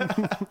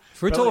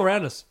 Fruit's all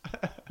around us.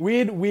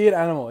 Weird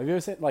animal. Have you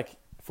ever seen like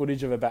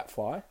footage of a bat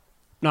fly?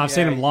 No, I've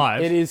seen them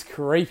live. It is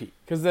creepy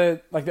because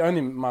they're like the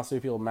only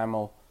marsupial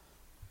mammal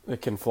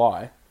that can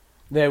fly.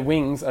 Their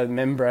wings are a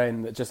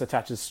membrane that just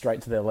attaches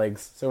straight to their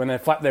legs. So when they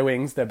flap their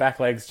wings, their back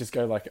legs just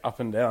go like up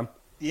and down.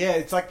 Yeah,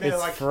 it's like they're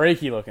It's like.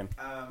 freaky looking.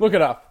 Look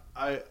it up.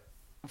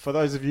 For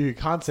those of you who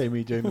can't see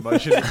me doing the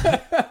motion,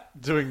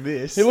 doing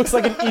this. It looks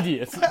like an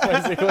idiot,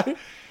 basically.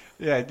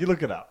 Yeah, you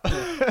look it up.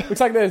 Looks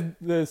like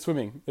they're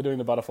swimming. They're doing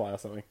the butterfly or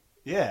something.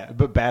 Yeah,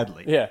 but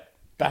badly. Yeah,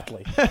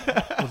 Batley.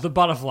 Well, the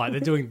butterfly, they're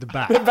doing the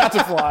bat.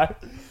 Batterfly.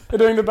 They're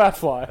doing the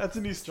batfly. That's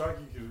a new strike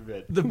you could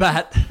invent. The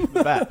bat.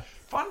 The bat.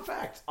 Fun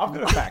fact. I've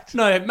got a fact.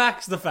 No,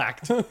 Max the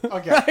fact.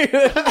 Okay.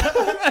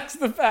 That's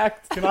the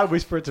fact. Can I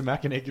whisper it to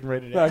Mac and he can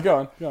read it No, out? go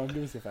on.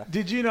 Give us your fact.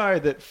 Did you know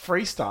that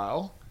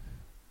freestyle,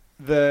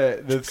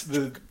 the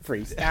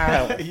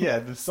Freestyle. yeah,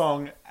 the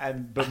song,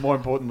 but more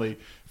importantly,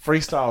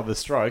 freestyle the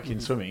stroke in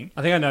swimming.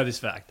 I think I know this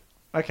fact.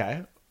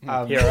 Okay.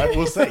 Hero.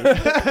 We'll see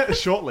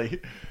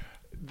shortly.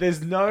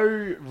 There's no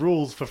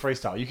rules for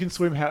freestyle. You can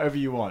swim however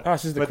you want. Oh,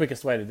 it's just the But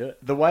quickest way to do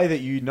it. the way that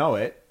you know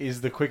it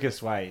is the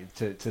quickest way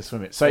to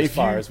swim it. So As if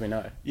far you, as we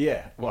know.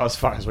 yeah, well, as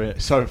far as we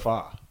so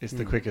far, it's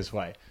the quickest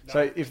way.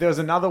 So if there was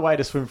another way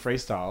to swim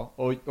freestyle,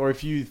 or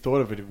if you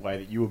thought of a way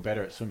that you were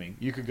better at swimming,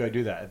 you could go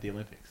do that at the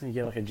Olympics. You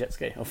get like a jet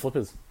ski or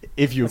flippers.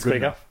 If you were That's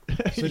good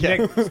quicker. enough. So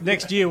Yeah.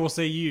 next year we'll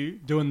see you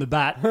doing the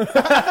bat.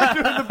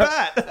 the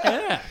bat,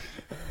 Yeah.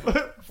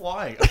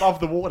 flying above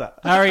the water.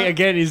 Harry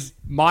again is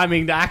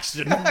miming the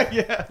action,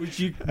 Yeah.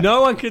 which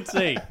no one can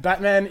see.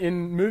 Batman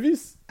in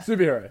movies,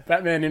 superhero.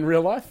 Batman in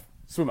real life,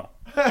 swimmer.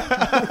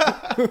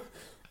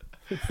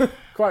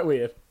 Quite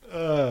weird.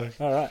 All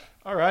right.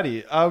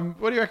 Alrighty.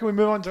 What do you reckon we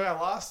move on to our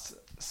last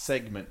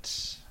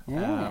segment?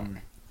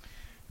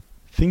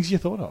 Things you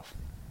thought of.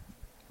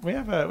 We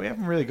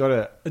haven't really got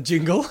A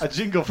jingle. a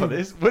jingle for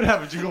this. We don't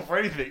have a jingle for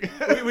anything.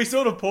 We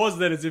sort of paused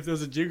then as if there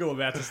was a jingle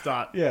about to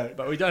start. Yeah.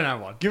 But we don't have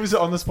one. Give us an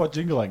on the spot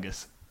jingle,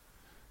 Angus.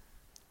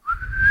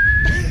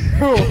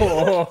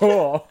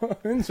 Oh,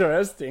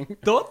 interesting.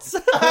 Thoughts?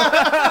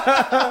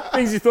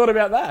 Things you thought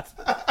about that.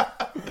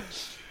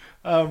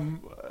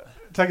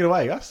 Take it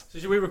away, Gus. So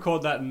should we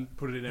record that and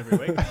put it in every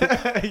week?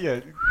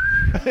 Yeah.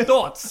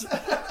 Thoughts?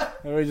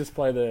 Or we just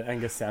play the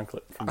Angus sound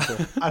clip from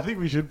the I think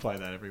we should play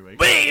that every week.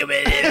 Wait a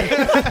minute.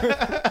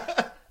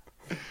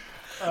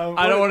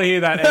 I don't want to hear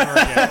that ever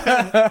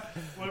again.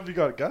 What have you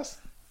got, Gus?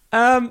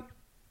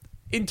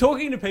 In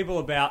talking to people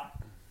about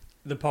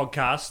the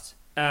podcast,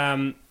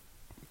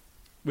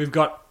 we've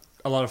got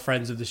a lot of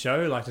friends of the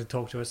show who like to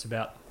talk to us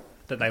about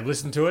that they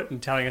listened to it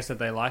and telling us that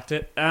they liked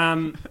it.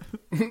 They've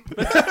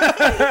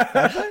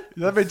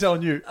been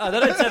telling you. They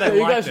don't say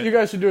they liked you it.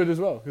 guys should do it as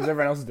well because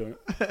everyone else is doing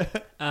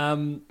it.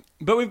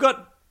 But we've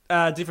got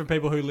different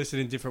people who listen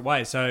in different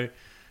ways. So,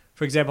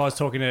 for example, I was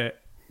talking to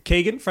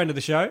Keegan, friend of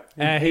the show.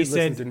 He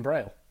listens said in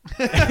Braille.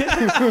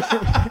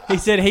 he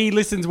said he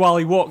listens while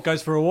he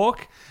goes for a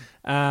walk.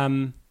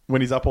 When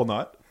he's up all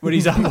night. When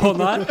he's up all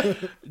night.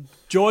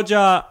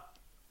 Georgia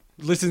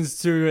listens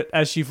to it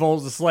as she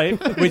falls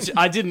asleep, which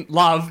I didn't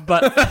love,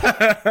 but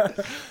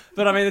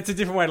I mean, it's a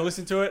different way to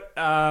listen to it.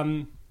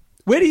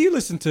 Where do you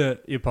listen to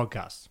your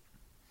podcasts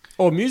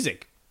or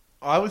music?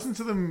 I listen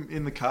to them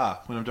in the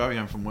car when I'm driving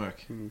home from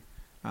work.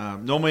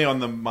 Normally on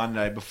the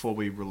Monday before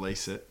we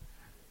release it,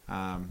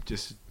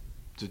 just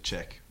to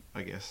check,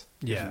 I guess,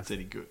 Yeah. if it's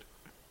any good.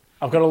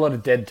 I've got a lot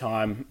of dead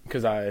time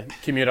because I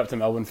commute up to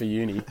Melbourne for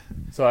uni,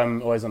 so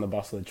I'm always on the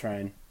bus or the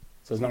train.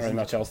 So there's not really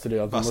much else to do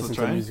other than Bus or listen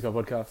to a train? musical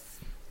podcast.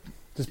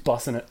 Just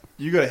bussing it.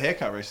 You got a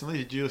haircut recently.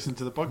 Did you listen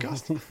to the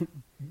podcast?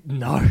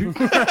 No.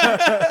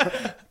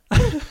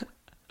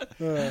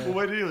 Well,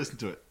 where do you listen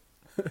to it?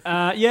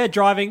 Yeah,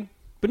 driving.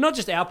 But not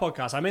just our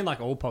podcast. I mean, like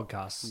all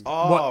podcasts.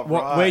 Oh,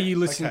 right. Where you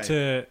listen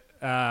Okay.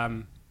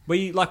 to,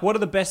 what are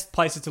the best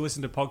places to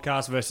listen to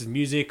podcasts versus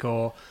music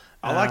or...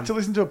 I like to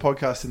listen to a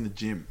podcast in the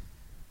gym.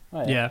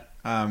 Oh, Yeah.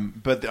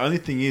 But the only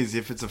thing is,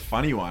 if it's a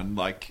funny one,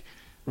 like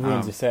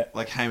Ruins your set.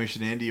 like Hamish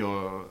and Andy,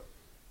 or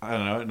I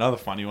don't know, another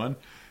funny one,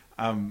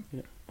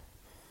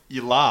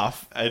 you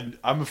laugh, and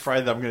I'm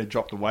afraid that I'm going to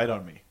drop the weight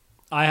on me.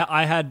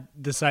 I had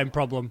the same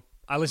problem.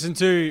 I listened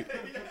to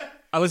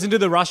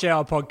the Rush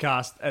Hour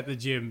podcast at the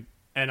gym,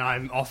 and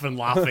I'm often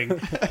laughing.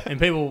 And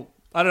people,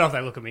 I don't know if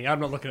they look at me. I'm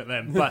not looking at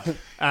them, but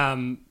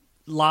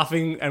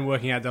laughing and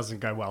working out doesn't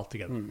go well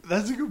together.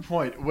 That's a good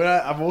point. When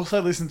I've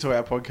also listened to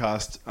our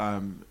podcast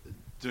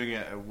doing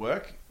it at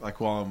work, like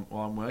while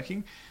I'm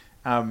working,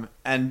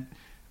 And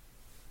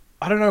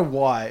I don't know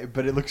why,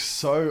 but it looks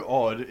so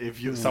odd if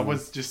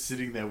someone's just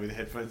sitting there with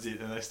headphones in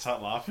and they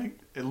start laughing.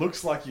 It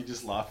looks like you're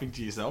just laughing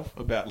to yourself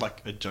about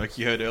like a joke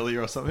you heard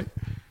earlier or something.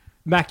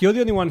 Mac, you're the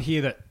only one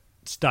here that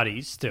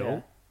studies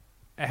still.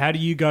 How do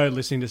you go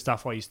listening to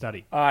stuff while you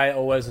study? I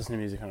always listen to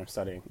music when I'm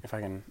studying, if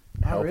I can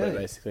help really? it,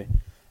 basically.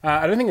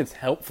 I don't think it's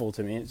helpful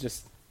to me. It's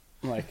just,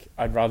 like,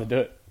 I'd rather do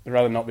it. I'd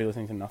rather not be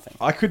listening to nothing.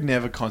 I could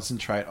never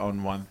concentrate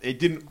on one. It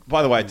didn't.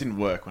 By the way, it didn't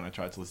work when I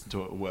tried to listen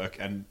to it at work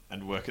and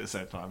work at the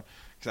same time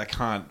because I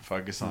can't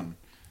focus on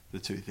the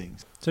two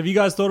things. So have you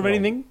guys thought of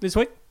anything this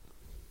week?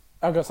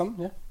 I've got some,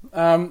 yeah.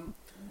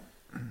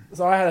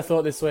 So I had a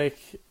thought this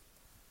week.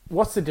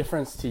 What's the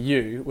difference to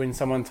you when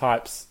someone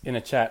types in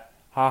a chat,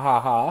 ha ha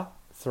ha,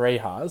 3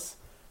 ha's,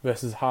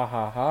 versus ha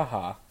ha ha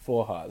ha,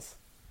 4 ha's?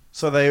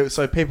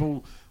 So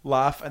people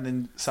laugh and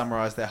then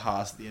summarize their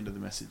ha's at the end of the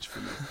message for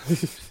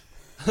you.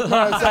 No,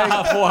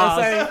 I'm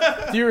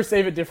saying, do you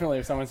receive it differently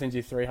if someone sends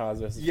you 3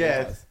 ha's versus 4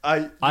 Yeah,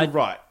 ha's? you're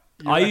right.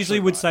 You're I usually actually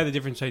would right. say the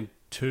difference between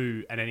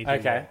 2 and anything.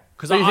 Okay.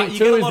 Because So you think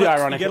 2 is the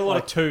ironic, You get a lot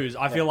like- of 2s.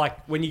 I feel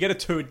like when you get a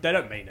 2, they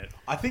don't mean it.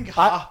 I think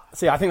I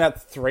think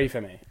that's 3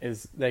 for me.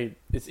 It's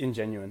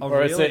ingenuine, Oh, or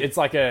really? it's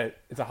a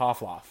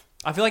half laugh.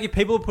 I feel like if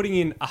people are putting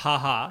in a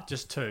ha-ha,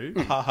 just 2.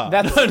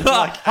 That's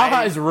like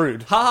haha is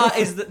rude. Ha-ha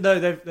is...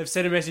 they've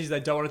sent a message they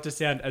don't want it to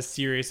sound as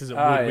serious as it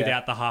would yeah.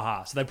 without the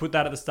ha-ha. So they put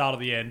that at the start or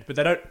the end, but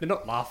they're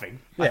not laughing.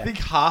 I Yeah. think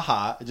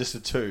ha just a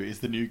 2 is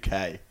the new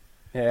K.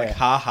 Yeah, Like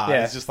ha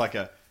Yeah. is just like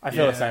a. I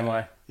feel the same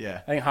way.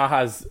 Yeah. I think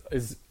haha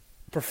is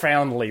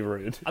profoundly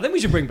rude. I think we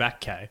should bring back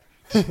K.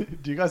 Do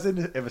you guys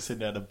ever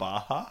send out a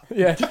Baha?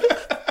 Yeah.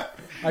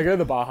 I go to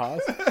the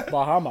Bahamas.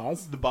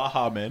 The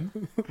Baha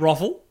men.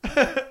 Ruffle.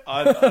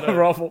 I don't,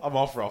 Ruffle. I'm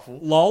off Ruffle.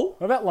 Lol.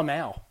 What about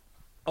Lamau?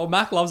 Oh,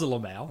 Mac loves a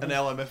Lamau. An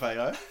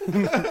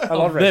LMFAO. I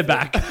love They're Red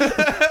back.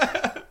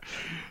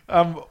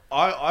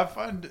 I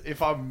find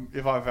if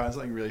I found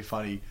something really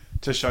funny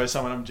to show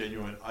someone I'm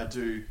genuine, I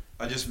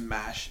just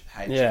mash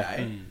H and Yeah.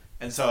 A,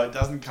 and so it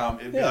doesn't come.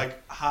 It'd be Yeah.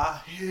 like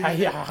ha,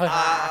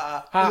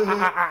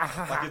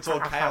 like it's all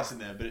chaos in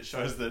there, but it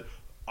shows that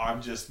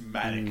I'm just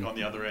manic on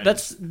the other end.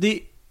 That's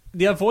the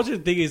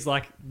unfortunate thing is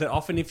like that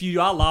often if you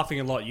are laughing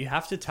a lot, you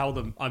have to tell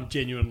them I'm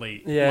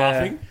genuinely Yeah.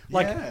 laughing.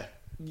 Like Yeah.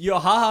 your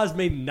ha-has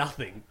mean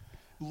nothing.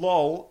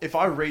 lol. If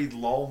I read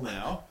lol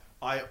now,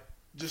 I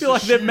just Feel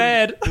like they're assume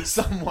mad. that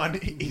someone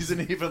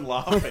isn't even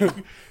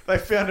laughing. They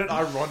found it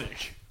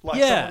ironic. Like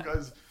Yeah. someone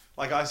goes,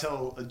 like I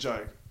tell a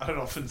joke. I don't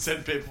often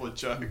send people a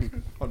joke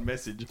on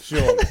message.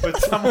 Sure.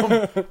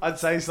 But I'd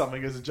say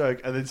something as a joke,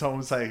 and then someone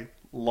would say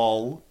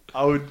lol.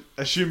 I would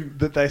assume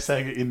that they're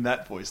saying it in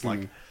that voice,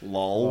 like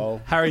lol.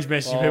 Lol. Harry's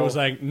messaging Lol. people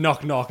saying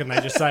knock knock and they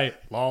just say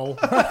lol.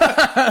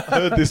 I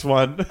heard this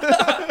one.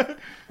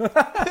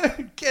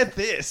 Get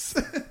this.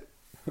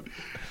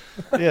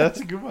 Yeah, that's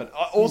a good one.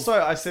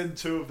 I send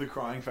 2 of the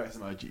crying face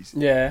emojis.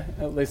 Yeah,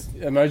 at least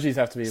emojis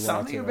have to be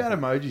Something one or two. about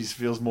emojis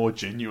feels more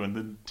genuine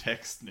than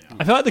text now.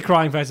 I feel like the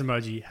crying face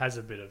emoji has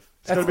a bit of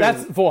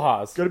That's 4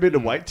 ha's. Got a bit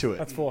of weight to it.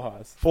 That's 4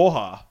 ha's. 4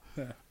 ha.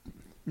 Yeah.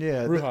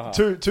 Yeah,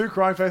 Ruhaha. two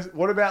crying face.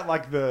 What about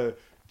like do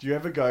you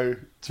ever go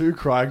 2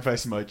 crying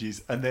face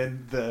emojis and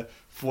then the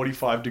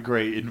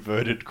 45-degree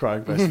inverted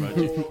crying face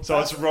emoji? So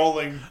it's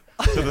rolling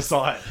to the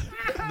side.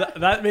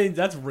 that means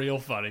that's real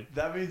funny.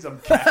 That means I'm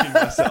cacking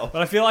myself.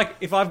 But I feel like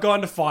if I've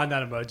gone to find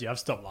that emoji, I've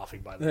stopped laughing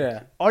by then.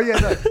 Yeah. Oh yeah,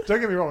 no, don't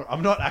get me wrong.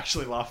 I'm not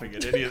actually laughing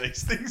at any of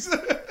these things.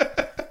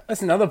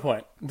 That's another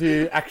point. Do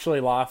you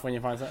actually laugh when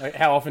you find something? Like,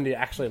 how often do you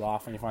actually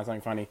laugh when you find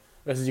something funny?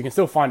 Versus you can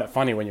still find it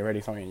funny when you're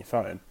reading something on your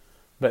phone,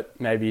 but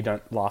maybe you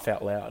don't laugh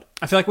out loud.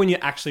 I feel like when you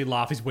actually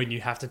laugh is when you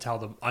have to tell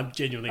them I'm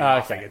genuinely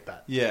laughing okay. at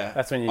that. Yeah,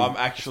 That's when you I'm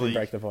actually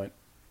break the point.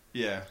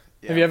 yeah.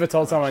 Have you ever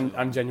told someone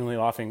I'm genuinely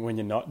laughing when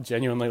you're not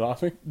genuinely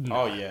laughing?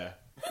 Oh yeah.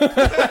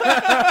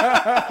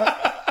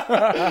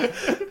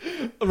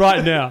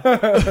 Right now.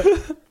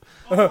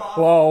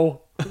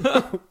 Lol.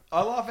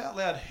 I laugh out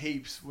loud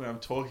heaps when I'm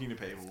talking to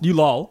people, You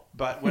lol.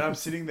 but when I'm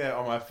sitting there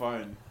on my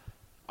phone,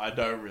 I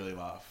don't really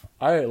laugh.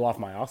 I laugh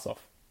my ass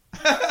off.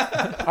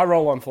 I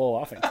roll on floor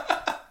laughing.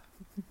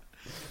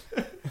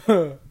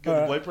 Got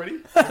the bleep ready?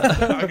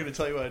 I'm going to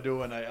tell you what I do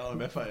when I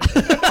LMFA.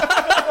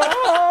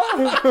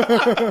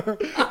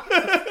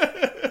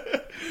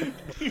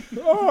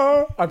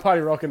 I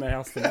party rock in the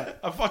house tonight.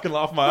 I fucking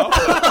laugh my ass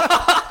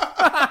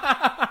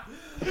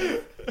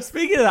off.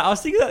 Speaking of that, I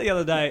was thinking that the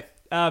other day.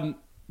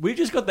 We've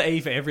just got the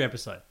E for every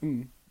episode.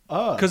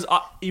 Oh. Because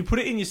you put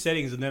it in your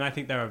settings and then I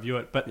think they review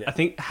it. But I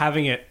think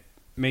having it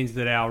means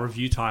that our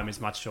review time is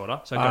much shorter.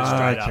 So it goes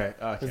straight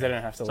up. Because they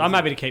don't have to So I'm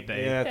listen. happy to keep the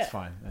E. Yeah, that's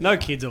fine. That's No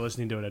kids are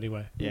listening to it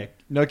anyway. Yeah,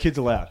 no kids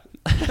allowed.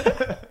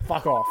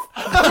 Fuck off.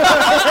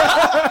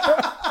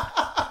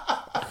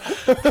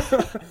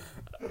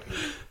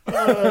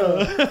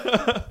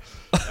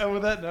 And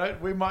with that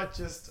note, we might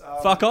just...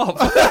 Fuck off.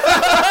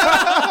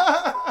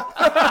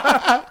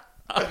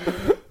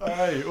 All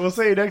right, we'll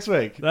see you next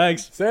week.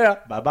 Thanks. See ya.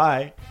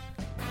 Bye-bye.